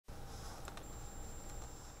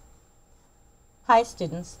Hi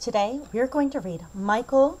students, today we're going to read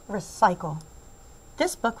Michael Recycle.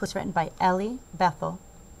 This book was written by Ellie, Bethel.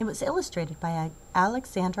 It was illustrated by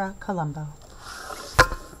Alexandria, Columbo.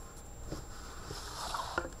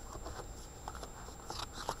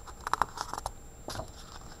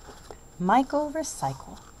 Michael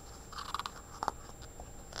Recycle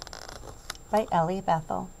by Ellie,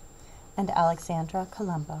 Bethel and Alexandria,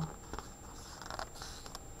 Columbo.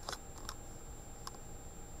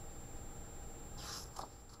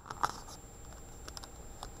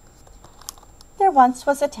 There once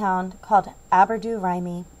was a town called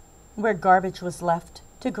Alexandria, where garbage was left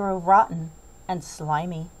to grow rotten and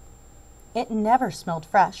slimy. It never smelled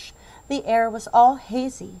fresh. The air was all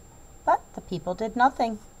hazy, but the people did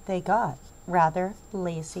nothing. They got rather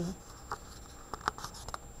lazy.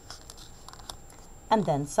 And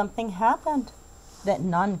then something happened that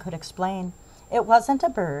none could explain. It wasn't a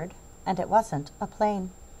bird, and it wasn't a plane.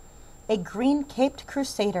 A green-caped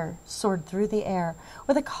crusader soared through the air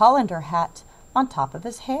with a colander hat on top of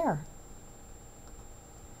his hair.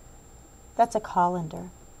 That's a colander.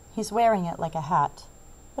 He's wearing it like a hat.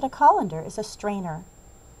 But a colander is a strainer.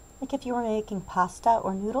 Like if you were making pasta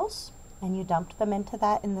or noodles and you dumped them into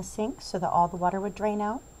that in the sink so that all the water would drain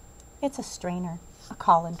out. It's a strainer, a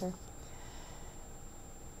colander.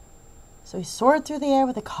 So he soared through the air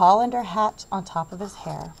with a colander hat on top of his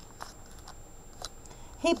hair.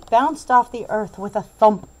 He bounced off the earth with a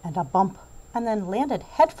thump and a bump and then landed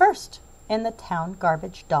head first in the town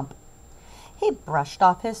garbage dump. He brushed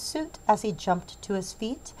off his suit as he jumped to his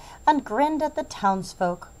feet and grinned at the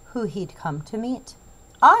townsfolk who he'd come to meet.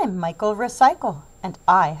 I'm Michael Recycle, and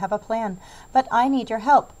I have a plan, but I need your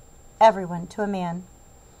help, everyone to a man.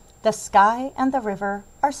 The sky and the river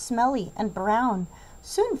are smelly and brown.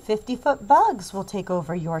 Soon 50-foot bugs will take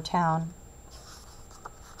over your town.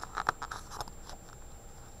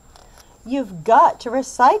 You've got to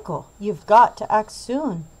recycle. You've got to act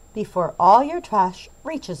soon, before all your trash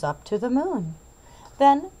reaches up to the moon.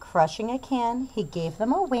 Then, crushing a can, he gave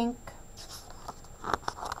them a wink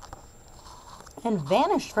and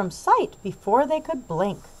vanished from sight before they could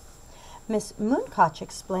blink. Miss Mooncotch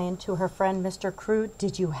explained to her friend Mr. Crew,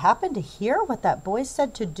 "Did you happen to hear what that boy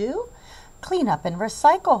said to do? Clean up and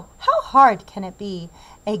recycle. How hard can it be?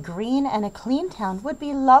 A green and a clean town would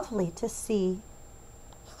be lovely to see."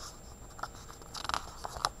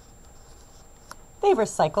 They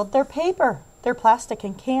recycled their paper, their plastic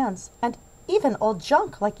and cans, and even old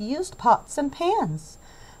junk like used pots and pans.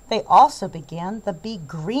 They also began the Be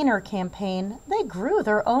Greener campaign. They grew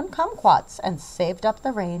their own kumquats and saved up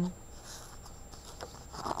the rain.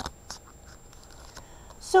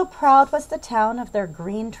 So proud was the town of their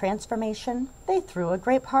green transformation, they threw a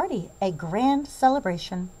great party, a grand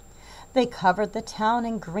celebration. They covered the town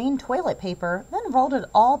in green toilet paper, then rolled it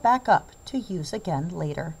all back up to use again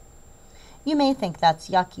later. You may think that's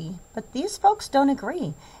yucky, but these folks don't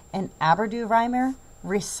agree. In Alexandria,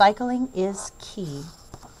 recycling is key.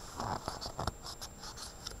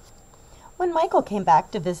 When Michael came back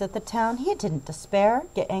to visit the town, he didn't despair,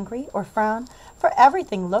 get angry, or frown, for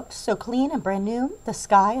everything looked so clean and brand new. The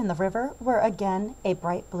sky and the river were again a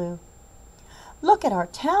bright blue. Look at our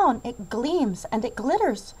town, it gleams and it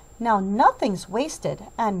glitters. Now nothing's wasted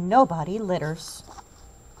and nobody litters.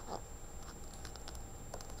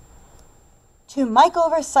 To Michael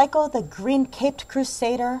Recycle, the green-caped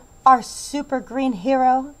crusader, our super green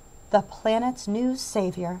hero, the planet's new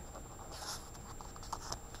savior.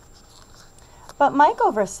 But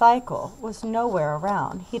Michael Recycle was nowhere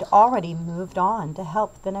around. He'd already moved on to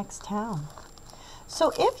help the next town.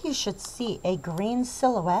 So if you should see a green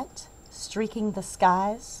silhouette streaking the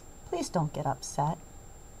skies, please don't get upset.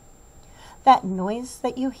 That noise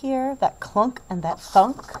that you hear, that clunk and that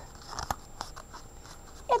thunk,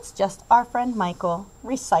 it's just our friend Michael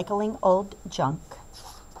recycling old junk.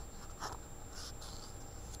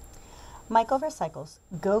 Michael Recycle's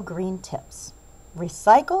Go Green Tips.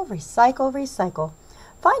 Recycle, recycle, recycle.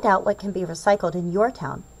 Find out what can be recycled in your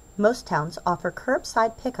town. Most towns offer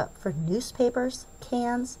curbside pickup for newspapers,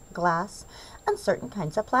 cans, glass, and certain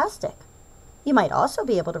kinds of plastic. You might also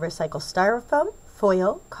be able to recycle styrofoam,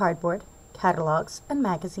 foil, cardboard, catalogs, and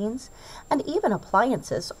magazines, and even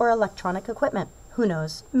appliances or electronic equipment. Who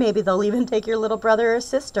knows, maybe they'll even take your little brother or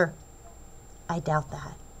sister. I doubt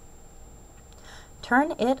that.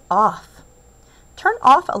 Turn it off. Turn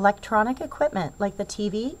off electronic equipment like the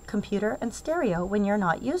TV, computer, and stereo when you're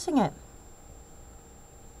not using it.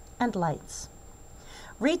 And lights.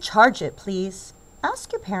 Recharge it, please.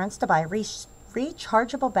 Ask your parents to buy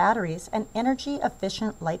rechargeable batteries and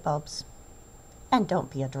energy-efficient light bulbs. And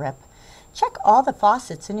don't be a drip. Check all the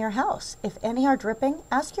faucets in your house. If any are dripping,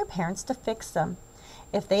 ask your parents to fix them.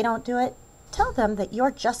 If they don't do it, tell them that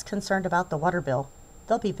you're just concerned about the water bill.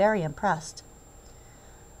 They'll be very impressed.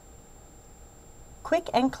 Quick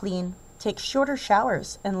and clean. Take shorter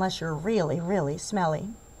showers unless you're really, really smelly.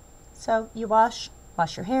 So you wash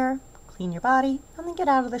your hair, clean your body, and then get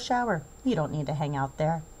out of the shower. You don't need to hang out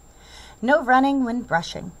there. No running when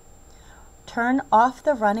brushing. Turn off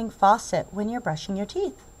the running faucet when you're brushing your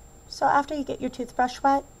teeth. So after you get your toothbrush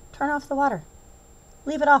wet, turn off the water.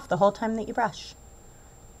 Leave it off the whole time that you brush.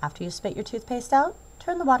 After you spit your toothpaste out,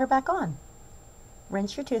 turn the water back on.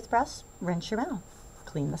 Rinse your toothbrush, rinse your mouth,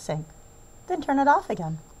 clean the sink, then turn it off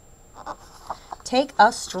again. Take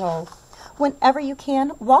a stroll. Whenever you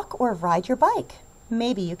can, walk or ride your bike.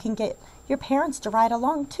 Maybe you can get your parents to ride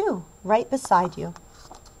along too, right beside you.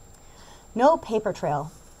 No paper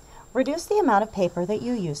trail. Reduce the amount of paper that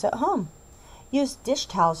you use at home. Use dish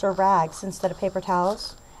towels or rags instead of paper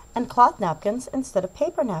towels, and cloth napkins instead of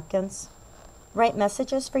paper napkins. Write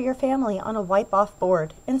messages for your family on a wipe-off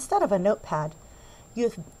board instead of a notepad.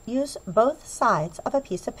 Use both sides of a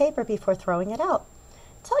piece of paper before throwing it out.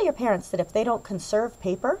 Tell your parents that if they don't conserve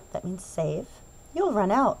paper, that means save, you'll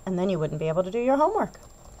run out and then you wouldn't be able to do your homework.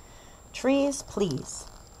 Trees, please.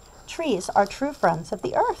 Trees are true friends of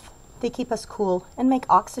the earth. They keep us cool and make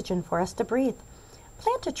oxygen for us to breathe.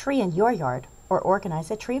 Plant a tree in your yard or organize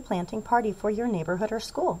a tree planting party for your neighborhood or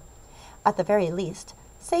school. At the very least,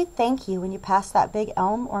 say thank you when you pass that big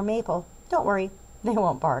elm or maple. Don't worry, they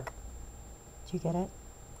won't bark. Do you get it?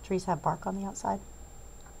 Trees have bark on the outside.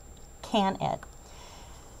 Can it?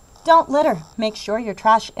 Don't litter. Make sure your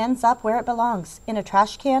trash ends up where it belongs, in a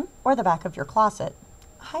trash can or the back of your closet.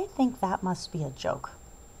 I think that must be a joke.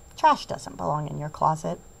 Trash doesn't belong in your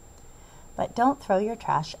closet. But don't throw your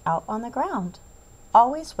trash out on the ground.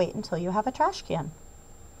 Always wait until you have a trash can.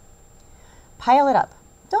 Pile it up.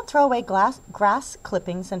 Don't throw away grass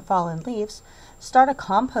clippings and fallen leaves. Start a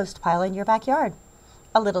compost pile in your backyard.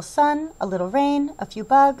 A little sun, a little rain, a few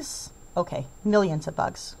bugs. Okay, millions of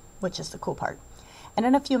bugs, which is the cool part. And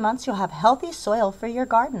in a few months, you'll have healthy soil for your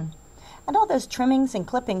garden. And all those trimmings and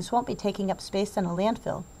clippings won't be taking up space in a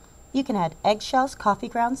landfill. You can add eggshells, coffee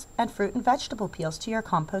grounds, and fruit and vegetable peels to your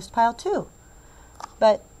compost pile too.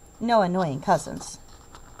 But no annoying cousins.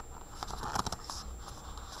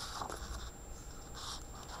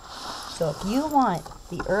 So if you want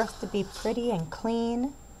the earth to be pretty and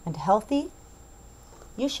clean and healthy,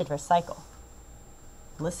 you should recycle.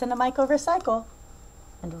 Listen to Mike Recycle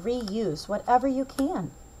and reuse whatever you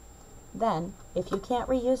can. Then, if you can't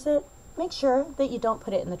reuse it, make sure that you don't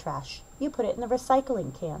put it in the trash. You put it in the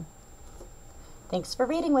recycling can. Thanks for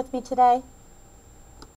reading with me today.